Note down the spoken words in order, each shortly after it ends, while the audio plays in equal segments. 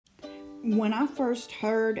When I first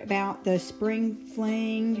heard about the Spring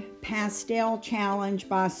Fling Pastel Challenge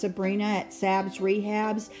by Sabrina at Sab's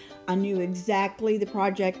Rehabs, I knew exactly the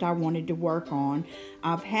project I wanted to work on.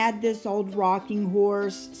 I've had this old rocking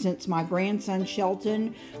horse since my grandson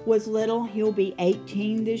Shelton was little. He'll be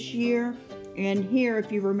 18 this year. And here,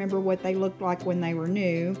 if you remember what they looked like when they were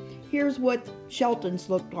new, here's what Shelton's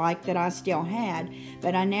looked like that I still had.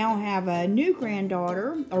 But I now have a new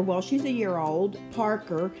granddaughter, or well, she's a year old,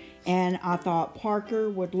 Parker, and I thought Parker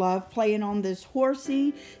would love playing on this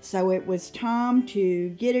horsey, so it was time to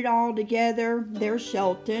get it all together. There's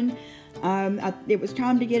Shelton. It was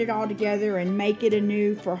time to get it all together and make it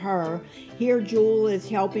anew for her. Here Jewel is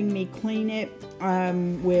helping me clean it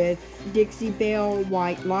with Dixie Belle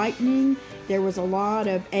White Lightning. There was a lot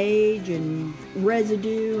of age and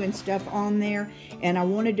residue and stuff on there, and I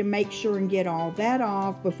wanted to make sure and get all that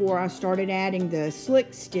off before I started adding the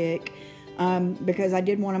slick stick, because I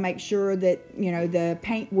did want to make sure that, you know, the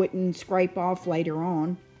paint wouldn't scrape off later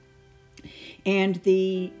on. And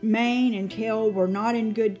the mane and tail were not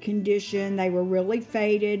in good condition. They were really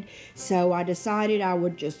faded, so I decided I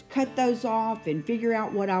would just cut those off and figure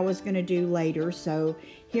out what I was going to do later. So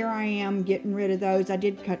here I am getting rid of those. I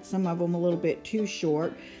did cut some of them a little bit too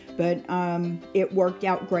short, but it worked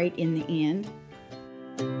out great in the end.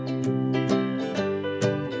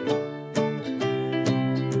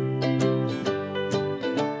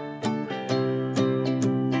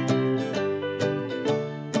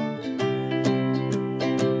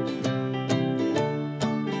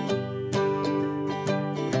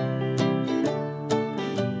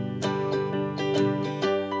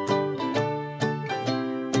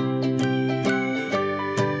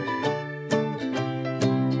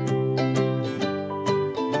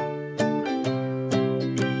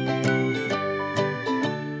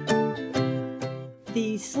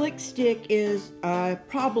 The slick stick is a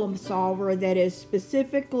problem solver that is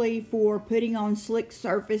specifically for putting on slick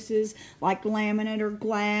surfaces like laminate or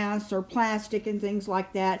glass or plastic and things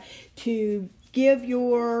like that, to give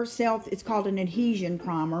yourself, it's called an adhesion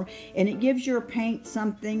primer, and it gives your paint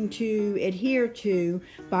something to adhere to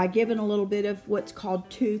by giving a little bit of what's called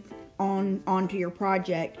tooth onto your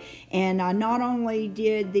project. And I not only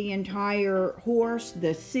did the entire horse,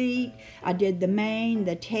 the seat, I did the mane,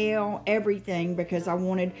 the tail, everything, because I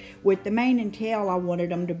wanted, with the mane and tail, I wanted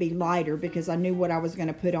them to be lighter because I knew what I was going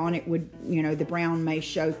to put on it would, you know, the brown may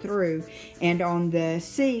show through. And on the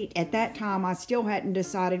seat, at that time, I still hadn't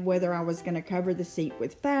decided whether I was going to cover the seat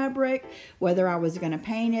with fabric, whether I was going to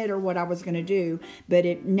paint it, or what I was going to do, but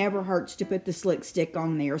it never hurts to put the slick stick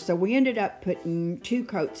on there. So we ended up putting 2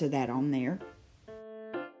 coats of that on there.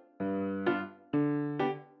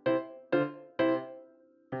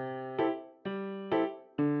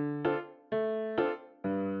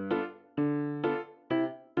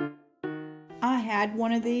 I had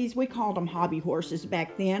one of these, we called them hobby horses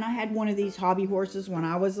back then. I had one of these hobby horses when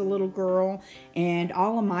I was a little girl, and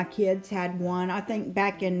all of my kids had one. I think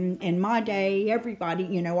back in my day, everybody,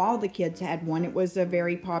 you know, all the kids had one. It was a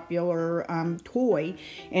very popular toy,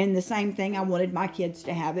 and the same thing, I wanted my kids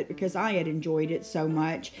to have it because I had enjoyed it so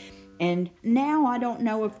much. And now I don't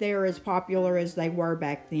know if they're as popular as they were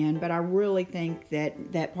back then, but I really think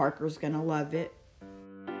that Parker's gonna love it.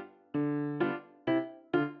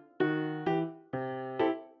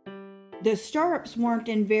 The stirrups weren't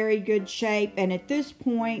in very good shape, and at this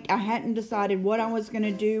point I hadn't decided what I was going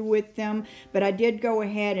to do with them, but I did go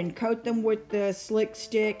ahead and coat them with the slick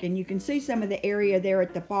stick, and you can see some of the area there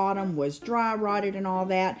at the bottom was dry rotted and all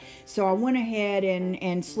that, so I went ahead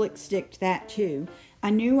and slick sticked that too.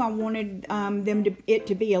 I knew I wanted it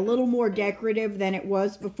to be a little more decorative than it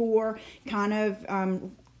was before, kind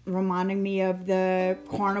of reminding me of the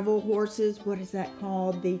carnival horses. What is that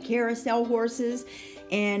called? The carousel horses.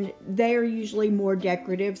 And they're usually more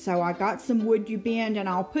decorative, so I got some wood you bend, and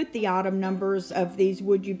I'll put the item numbers of these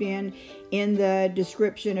wood you bend in the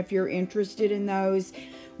description if you're interested in those.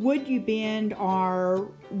 Wood you bend are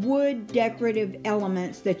wood decorative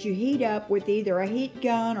elements that you heat up with either a heat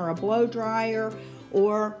gun or a blow dryer,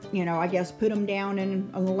 or, you know, I guess put them down in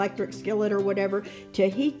an electric skillet or whatever to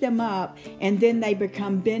heat them up, and then they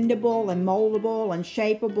become bendable and moldable and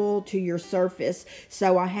shapeable to your surface.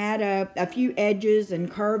 So I had a few edges and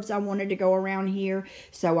curves I wanted to go around here,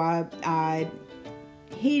 so I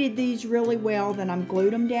heated these really well, then I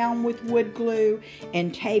glued them down with wood glue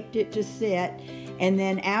and taped it to sit. And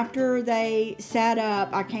then after they sat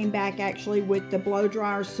up, I came back actually with the blow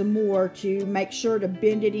dryer some more to make sure to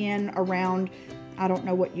bend it in around, I don't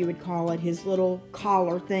know what you would call it, his little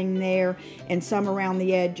collar thing there, and some around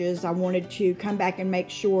the edges. I wanted to come back and make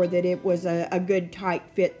sure that it was a good tight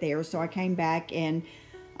fit there. So I came back and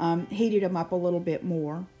heated them up a little bit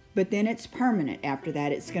more. But then it's permanent after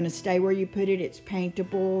that. It's going to stay where you put it. It's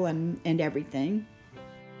paintable and everything.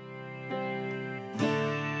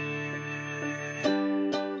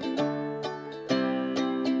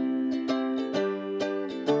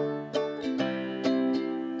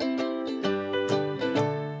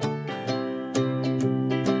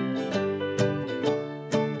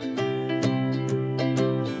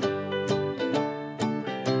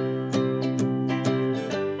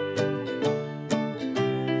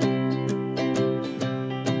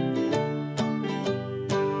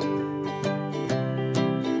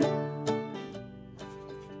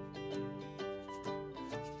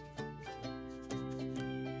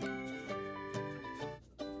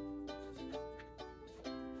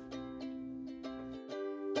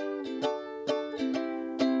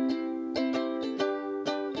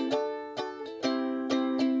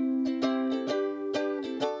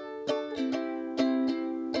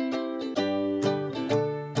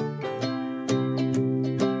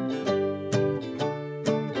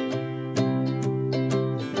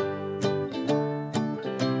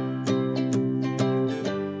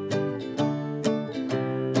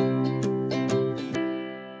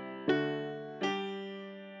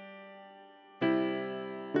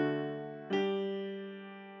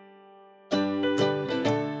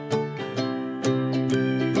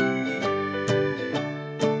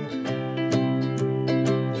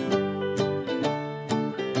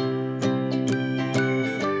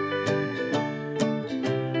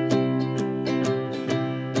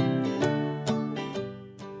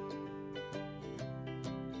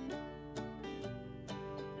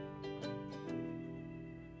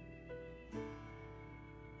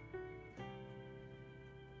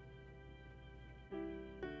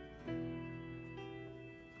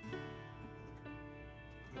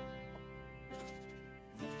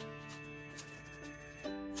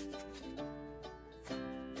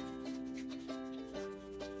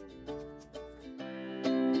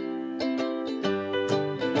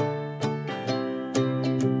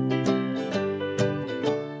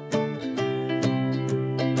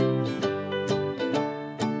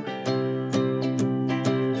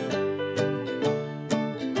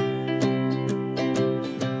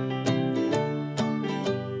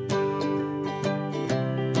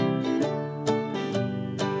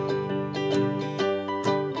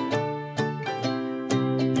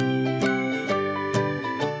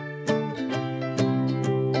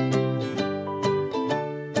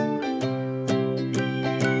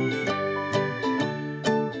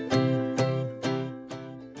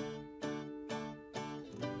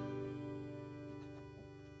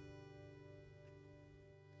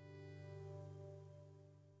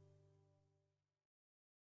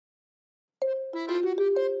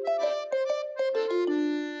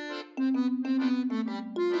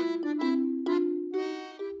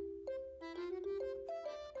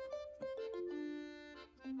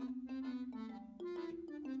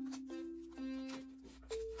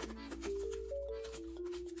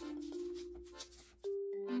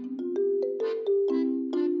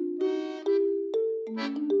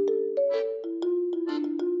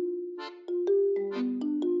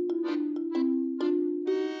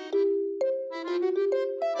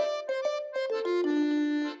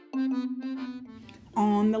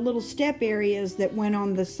 On the little step areas that went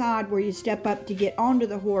on the side where you step up to get onto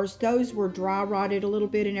the horse, those were dry rotted a little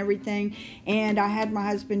bit and everything, and I had my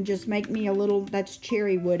husband just make me a little, that's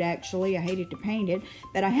cherry wood actually, I hated to paint it,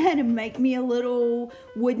 but I had him make me a little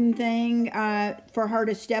wooden thing for her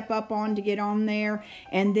to step up on to get on there.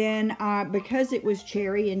 And then because it was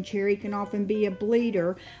cherry, and cherry can often be a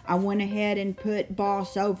bleeder, I went ahead and put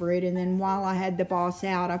boss over it, and then while I had the boss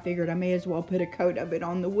out, I figured I may as well put a coat of it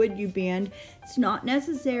on the wood you bend. It's not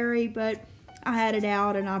necessary, but I had it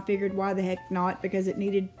out and I figured why the heck not, because it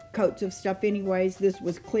needed coats of stuff anyways. This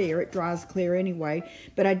was clear, it dries clear anyway,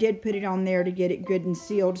 but I did put it on there to get it good and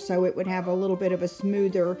sealed so it would have a little bit of a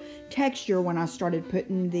smoother texture when I started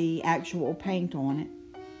putting the actual paint on it.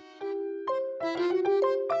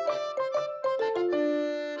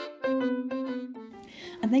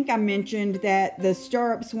 I think I mentioned that the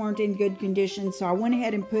stirrups weren't in good condition, so I went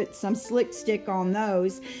ahead and put some slick stick on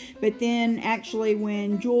those. But then actually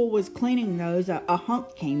when Jewel was cleaning those, a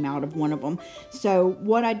hunk came out of one of them. So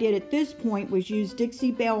what I did at this point was use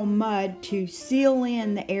Dixie Belle mud to seal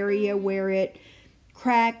in the area where it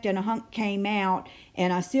cracked and a hunk came out,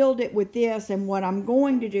 and I sealed it with this. And what I'm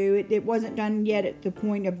going to do, it wasn't done yet at the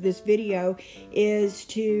point of this video, is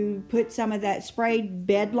to put some of that sprayed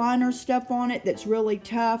bed liner stuff on it that's really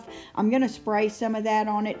tough. I'm going to spray some of that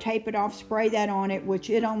on it, tape it off, spray that on it, which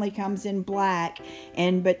it only comes in black,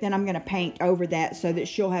 but then I'm going to paint over that so that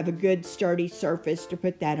she'll have a good sturdy surface to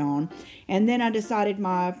put that on. And then I decided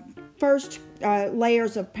my first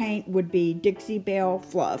layers of paint would be Dixie Belle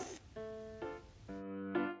Fluff.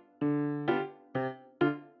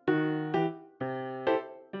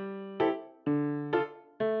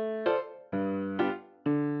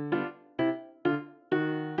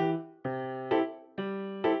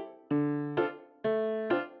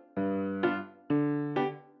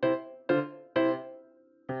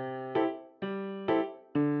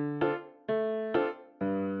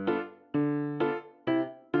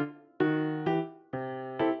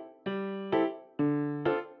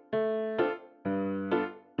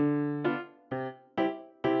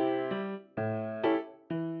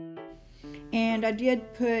 And I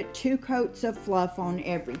did put 2 coats of fluff on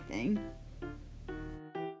everything.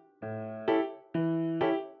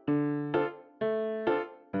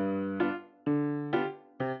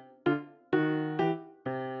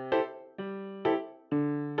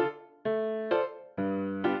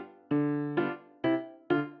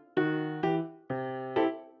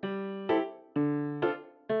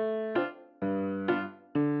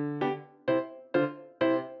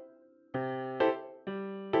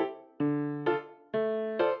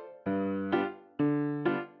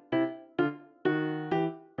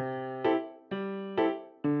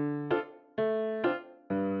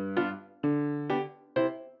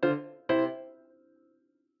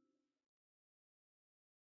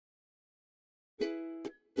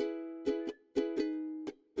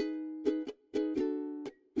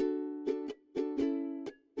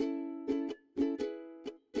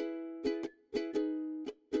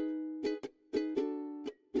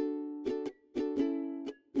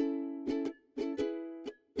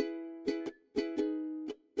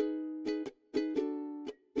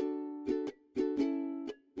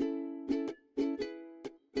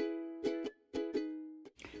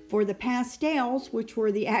 For the pastels, which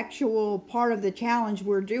were the actual part of the challenge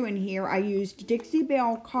we're doing here, I used Dixie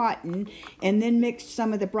Belle cotton and then mixed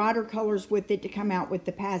some of the brighter colors with it to come out with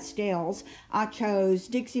the pastels. I chose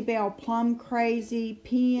Dixie Belle Plum Crazy,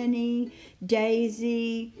 Peony,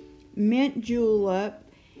 Daisy, Mint Julep,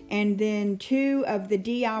 and then 2 of the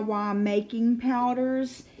DIY making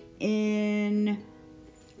powders in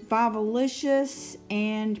Vivalicious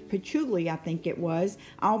and Patchouli, I think it was.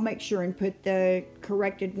 I'll make sure and put the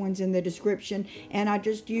corrected ones in the description. And I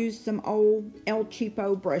just used some old El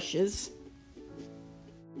Cheapo brushes.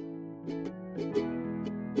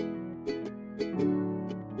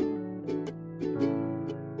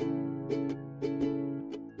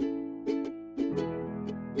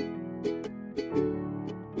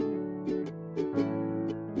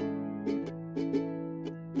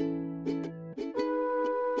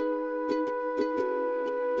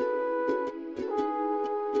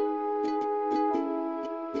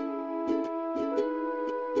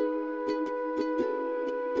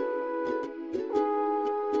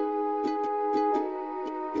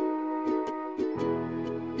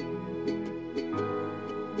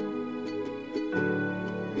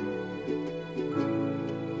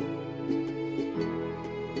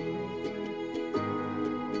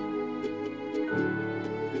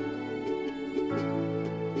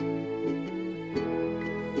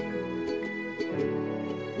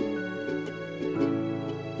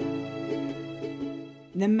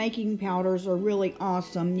 The making powders are really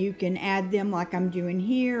awesome. You can add them like I'm doing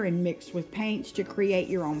here and mix with paints to create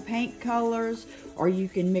your own paint colors, or you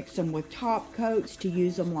can mix them with top coats to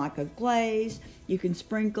use them like a glaze. You can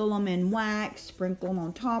sprinkle them in wax, sprinkle them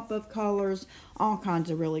on top of colors, all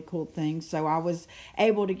kinds of really cool things. So I was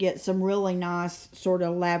able to get some really nice sort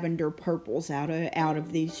of lavender purples out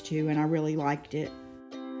of these 2, and I really liked it.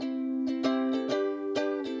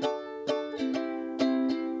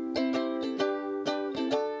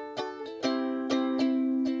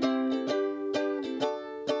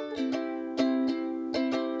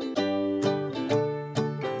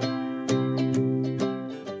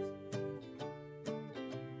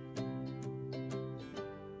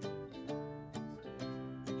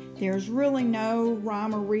 There's really no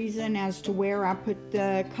rhyme or reason as to where I put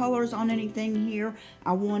the colors on anything here.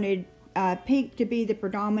 I wanted pink to be the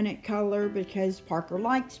predominant color because Parker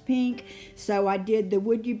likes pink. So I did the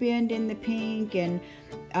Would You Bend in the pink and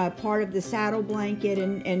part of the saddle blanket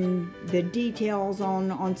and the details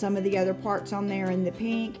on some of the other parts on there in the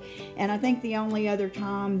pink. And I think the only other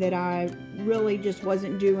time that I really just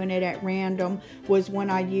wasn't doing it at random was when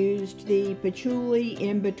I used the patchouli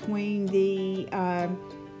in between the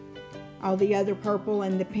all the other purple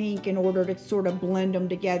and the pink in order to sort of blend them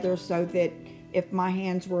together, so that if my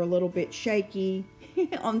hands were a little bit shaky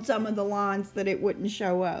on some of the lines, that it wouldn't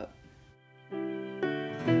show up.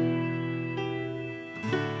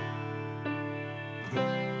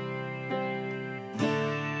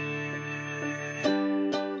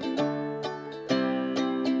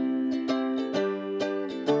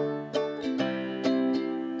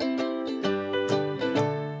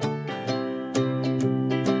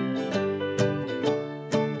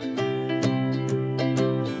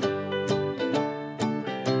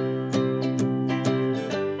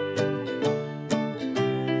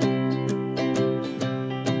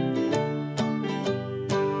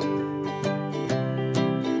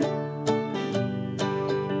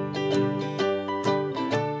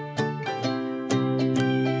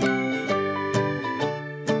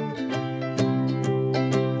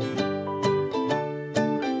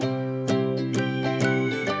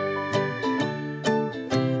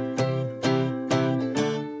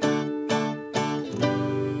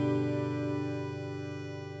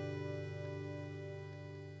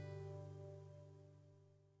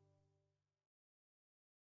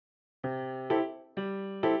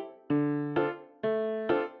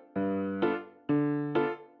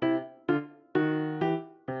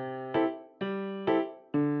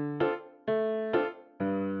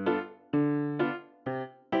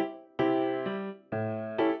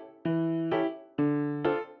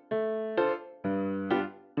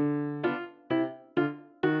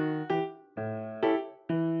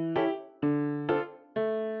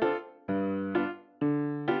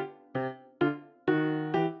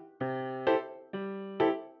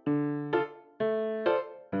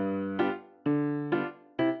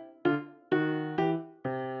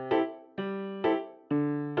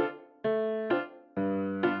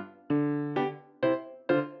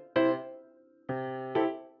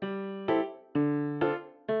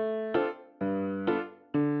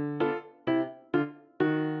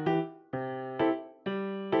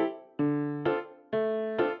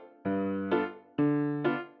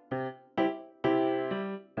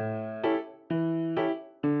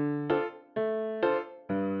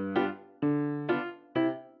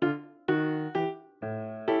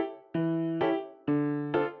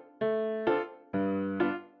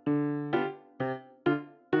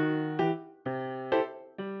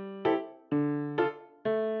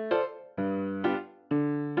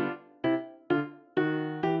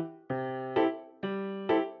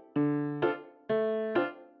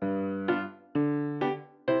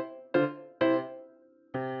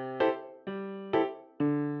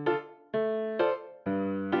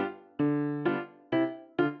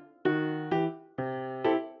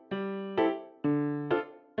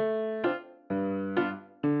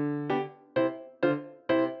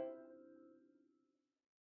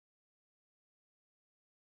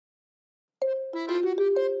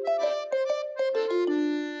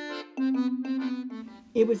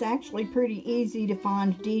 It was actually pretty easy to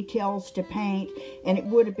find details to paint, and it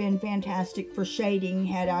would have been fantastic for shading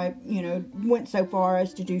had I, went so far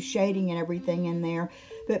as to do shading and everything in there.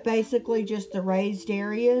 But basically just the raised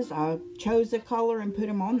areas, I chose a color and put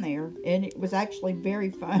them on there, and it was actually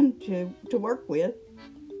very fun to work with.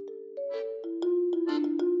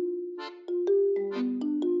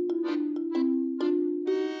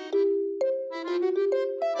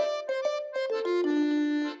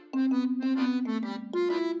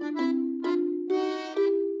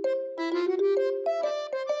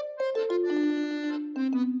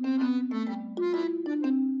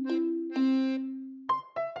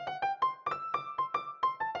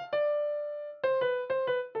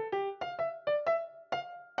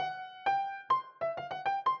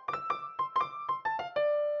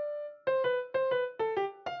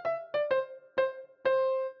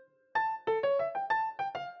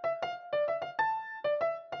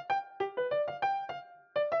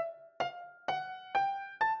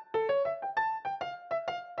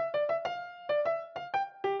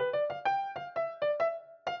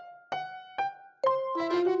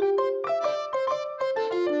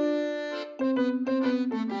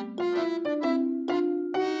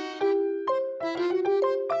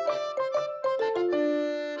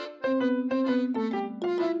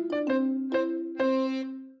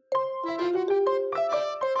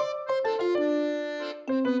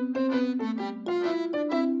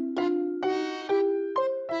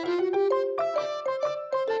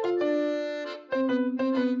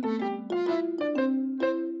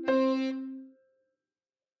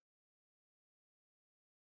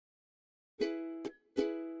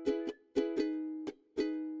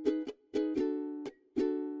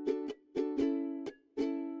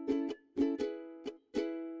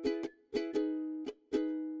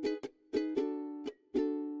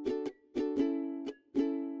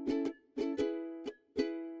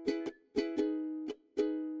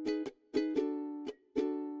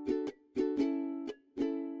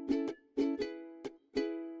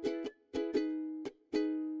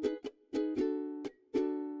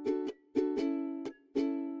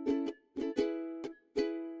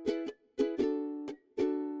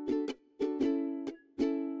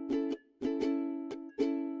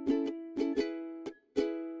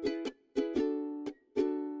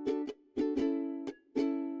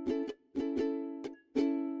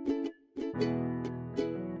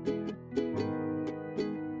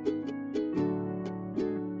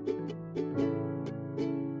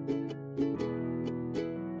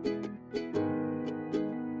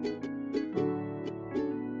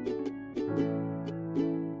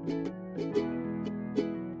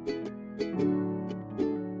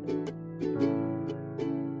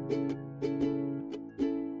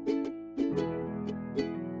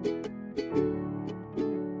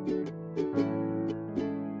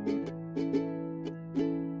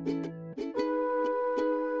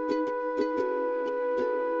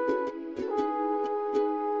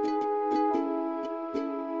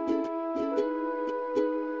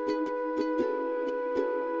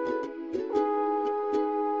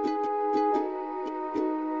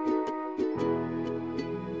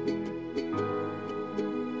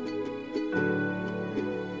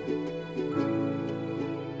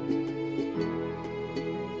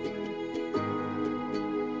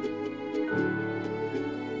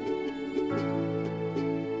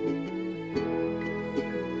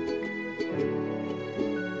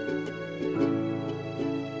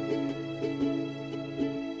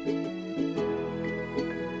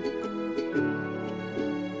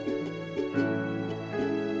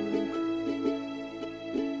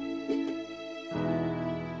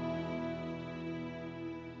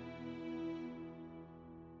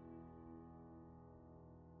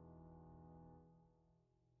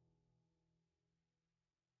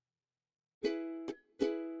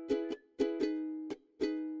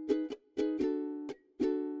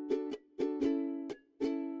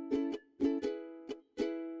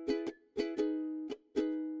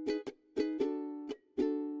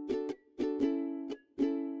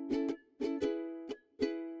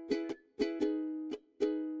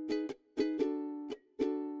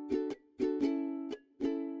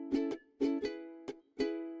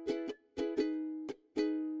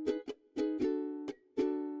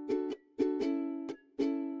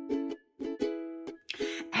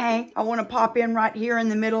 Hey, I want to pop in right here in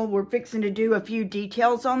the middle. We're fixing to do a few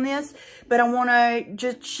details on this, but I want to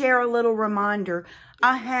just share a little reminder.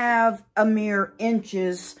 I have a mere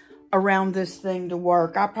inches around this thing to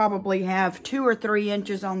work. I probably have 2 or 3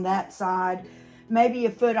 inches on that side, maybe a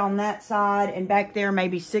foot on that side, and back there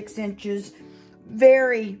maybe 6 inches.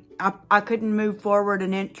 I couldn't move forward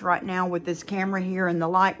an inch right now with this camera here and the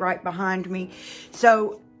light right behind me.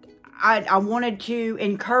 So I wanted to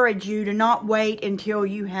encourage you to not wait until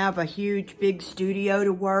you have a huge, big studio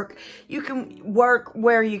to work. You can work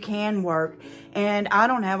where you can work. And I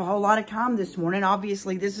don't have a whole lot of time this morning.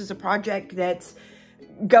 Obviously, this is a project that's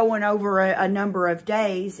going over a number of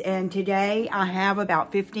days. And today I have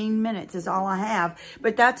about 15 minutes is all I have.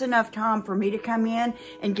 But that's enough time for me to come in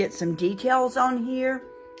and get some details on here.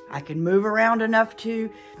 I can move around enough to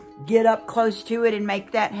get up close to it and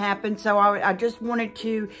make that happen. So I just wanted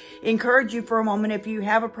to encourage you for a moment. If you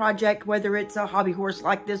have a project, whether it's a hobby horse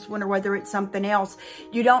like this one or whether it's something else,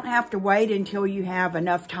 you don't have to wait until you have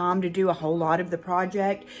enough time to do a whole lot of the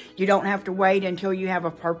project. You don't have to wait until you have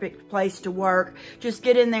a perfect place to work. Just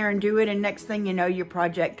get in there and do it, and next thing you know, your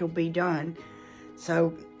project will be done.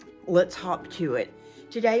 So let's hop to it.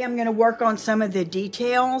 Today I'm going to work on some of the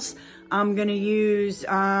details. I'm going to use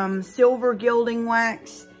silver gilding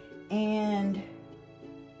wax and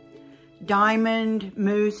Diamond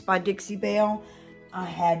Mousse by Dixie Belle.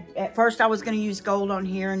 At first I was going to use gold on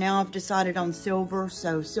here. Now I've decided on silver.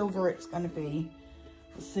 So silver it's going to be.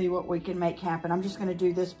 Let's see what we can make happen. I'm just going to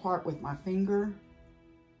do this part with my finger.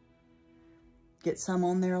 Get some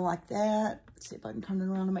on there like that. Let's see if I can turn it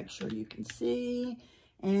around to make sure you can see.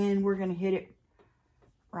 And we're going to hit it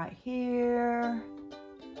right here.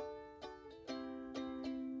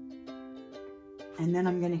 And then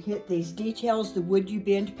I'm going to hit these details, the wood you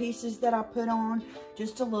bend pieces that I put on,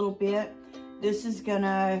 just a little bit. This is going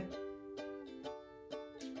to,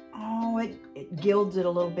 it gilds it a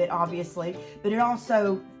little bit, obviously. But it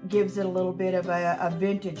also gives it a little bit of a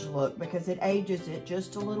vintage look because it ages it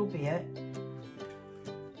just a little bit.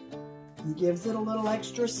 And gives it a little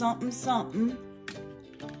extra something, something.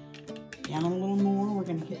 Down a little more, we're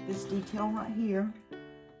going to hit this detail right here.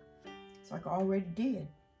 It's like I already did.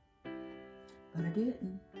 But I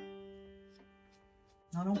didn't.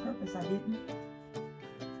 Not on purpose, I didn't.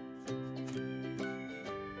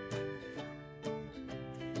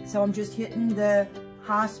 So I'm just hitting the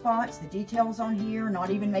high spots, the details on here,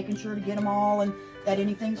 not even making sure to get them all and that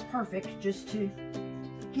anything's perfect, just to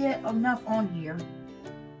get enough on here.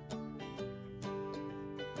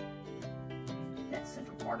 Get that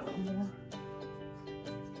center part a little more.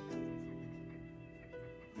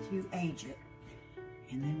 To age it.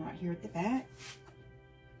 And then right here at the back,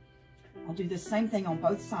 I'll do the same thing on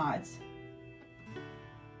both sides.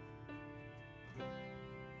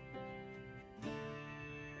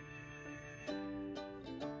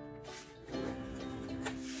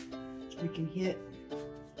 We can hit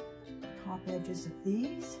the top edges of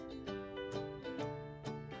these.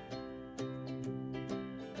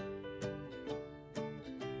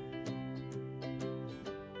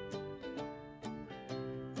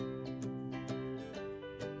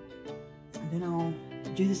 Then I'll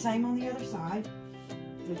do the same on the other side.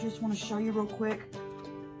 I just want to show you real quick.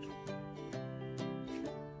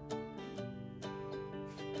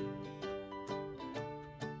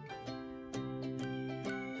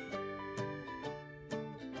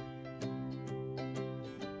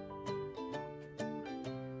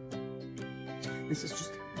 This is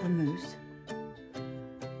just the mousse.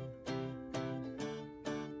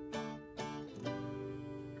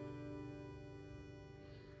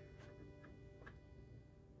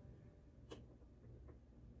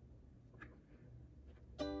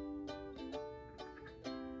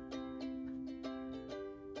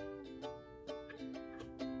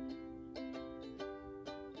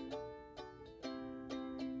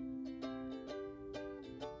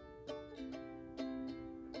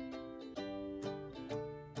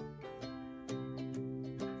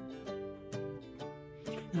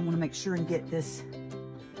 I want to make sure and get this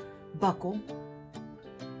buckle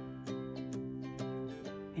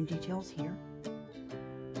and details here.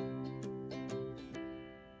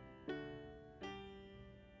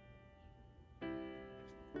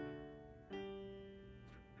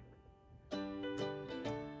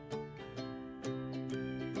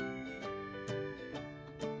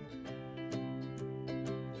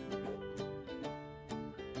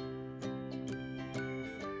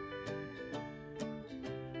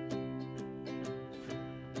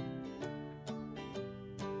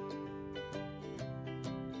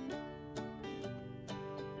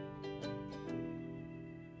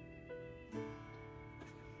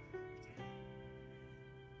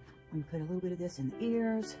 I'm gonna put a little bit of this in the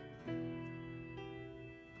ears.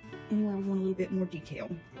 Anyway, I want a little bit more detail.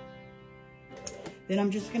 Then I'm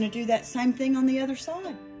just gonna do that same thing on the other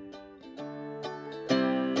side.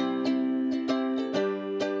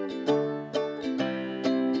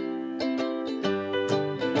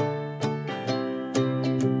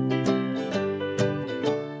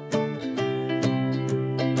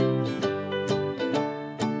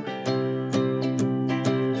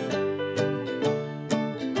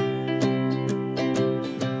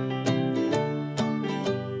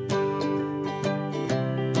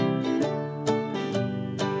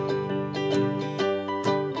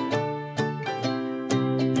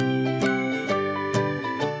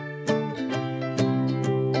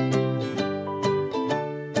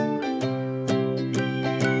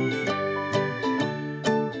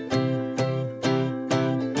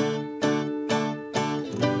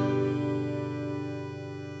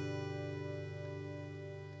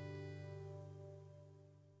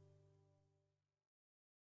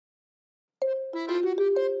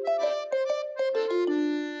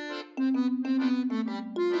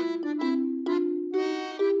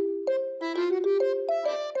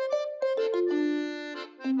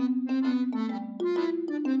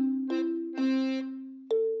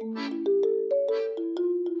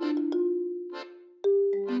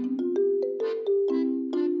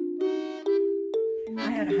 I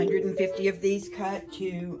had 150 of these cut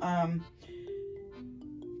to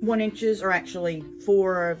 1 inches, or actually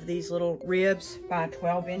 4 of these little ribs by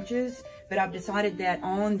 12 inches. But I've decided that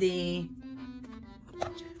on the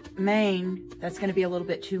mane, that's going to be a little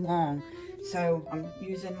bit too long. So I'm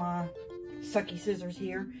using my sucky scissors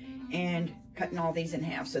here and cutting all these in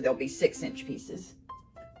half. So they'll be 6-inch pieces.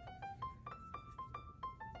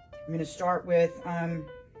 I'm going to start with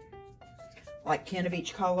like 10 of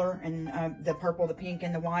each color, and the purple, the pink,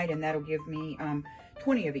 and the white, and that'll give me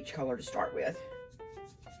 20 of each color to start with.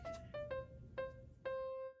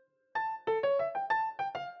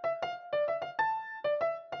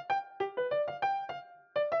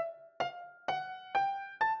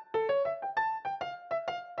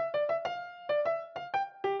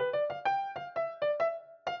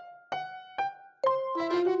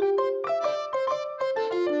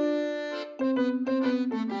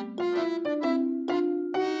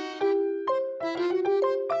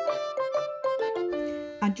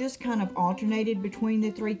 I just kind of alternated between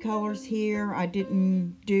the 3 colors here. I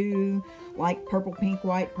didn't do like purple, pink,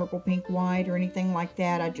 white, or anything like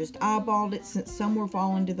that. I just eyeballed it, since some were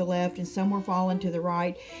falling to the left and some were falling to the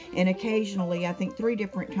right. And occasionally, I think 3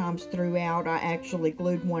 different times throughout, I actually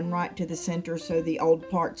glued one right to the center so the old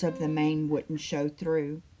parts of the mane wouldn't show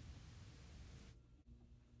through.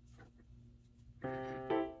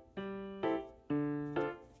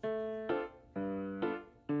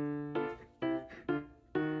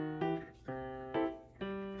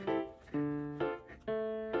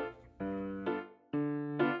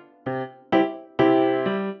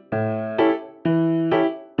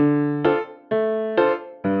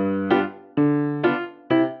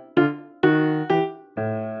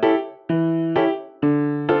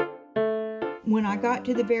 When I got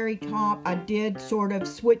to the very top, I did sort of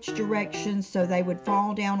switch directions so they would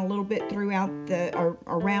fall down a little bit throughout or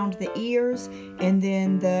around the ears, and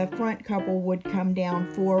then the front couple would come down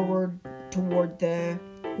forward toward the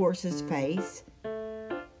horse's face.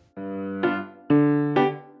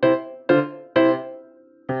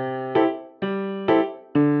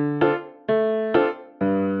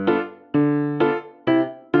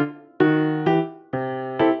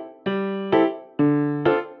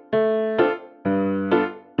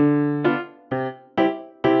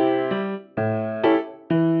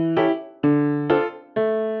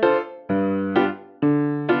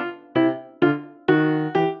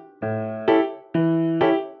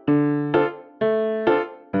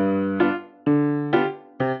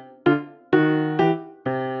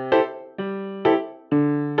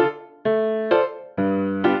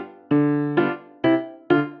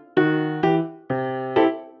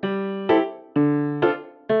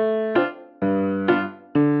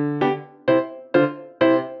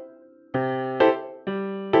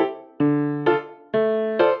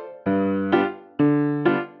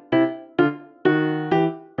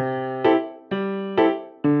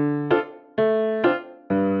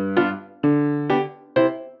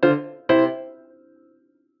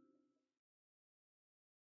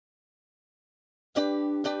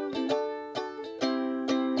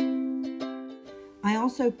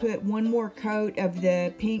 also put one more coat of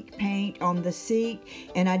the pink paint on the seat,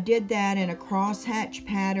 and I did that in a crosshatch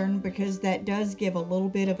pattern because that does give a little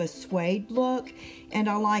bit of a suede look, and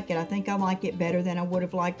I like it. I think I like it better than I would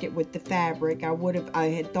have liked it with the fabric. I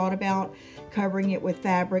had thought about covering it with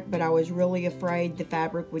fabric, but I was really afraid the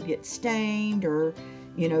fabric would get stained or,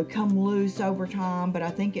 you know, come loose over time. But I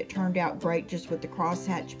think it turned out great just with the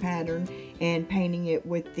crosshatch pattern and painting it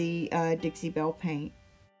with the Dixie Belle paint.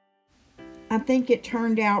 I think it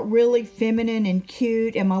turned out really feminine and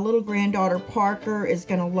cute, and my little granddaughter Parker is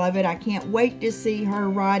going to love it. I can't wait to see her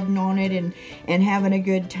riding on it and having a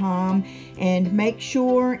good time. And make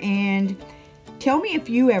sure and tell me if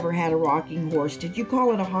you ever had a rocking horse. Did you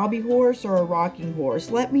call it a hobby horse or a rocking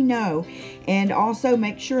horse? Let me know. And also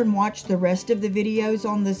make sure and watch the rest of the videos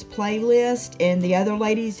on this playlist and the other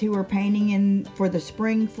ladies who are painting in for the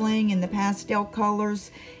Spring Fling in the pastel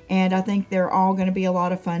colors. And I think they're all going to be a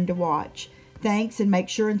lot of fun to watch. Thanks, and make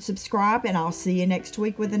sure and subscribe, and I'll see you next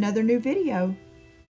week with another new video.